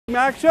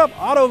Matchup,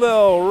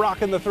 Ottoville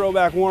rocking the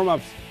throwback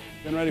warm-ups.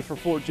 Getting ready for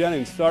Fort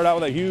Jennings. Start out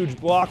with a huge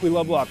block. We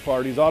love block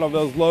parties.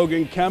 Ottoville's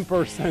Logan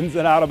Kemper sends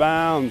it out of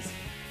bounds.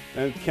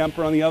 And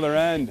Kemper on the other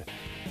end,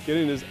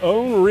 getting his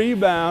own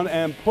rebound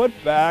and put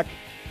back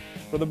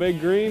for the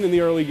big green in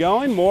the early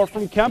going. More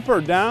from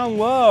Kemper down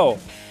low.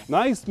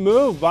 Nice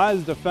move by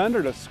his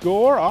defender to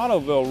score.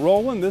 Ottoville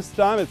rolling. This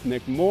time it's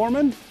Nick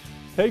Mormon.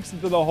 Takes it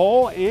to the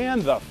hole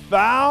and the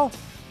foul.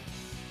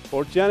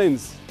 Fort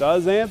Jennings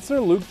does answer.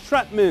 Luke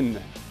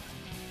Tretman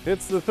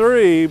hits the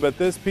three, but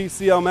this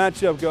PCL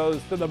matchup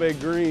goes to the big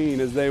green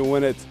as they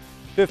win it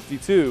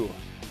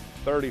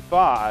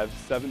 52-35.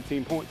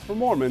 17 points for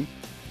Mormon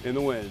in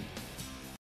the win.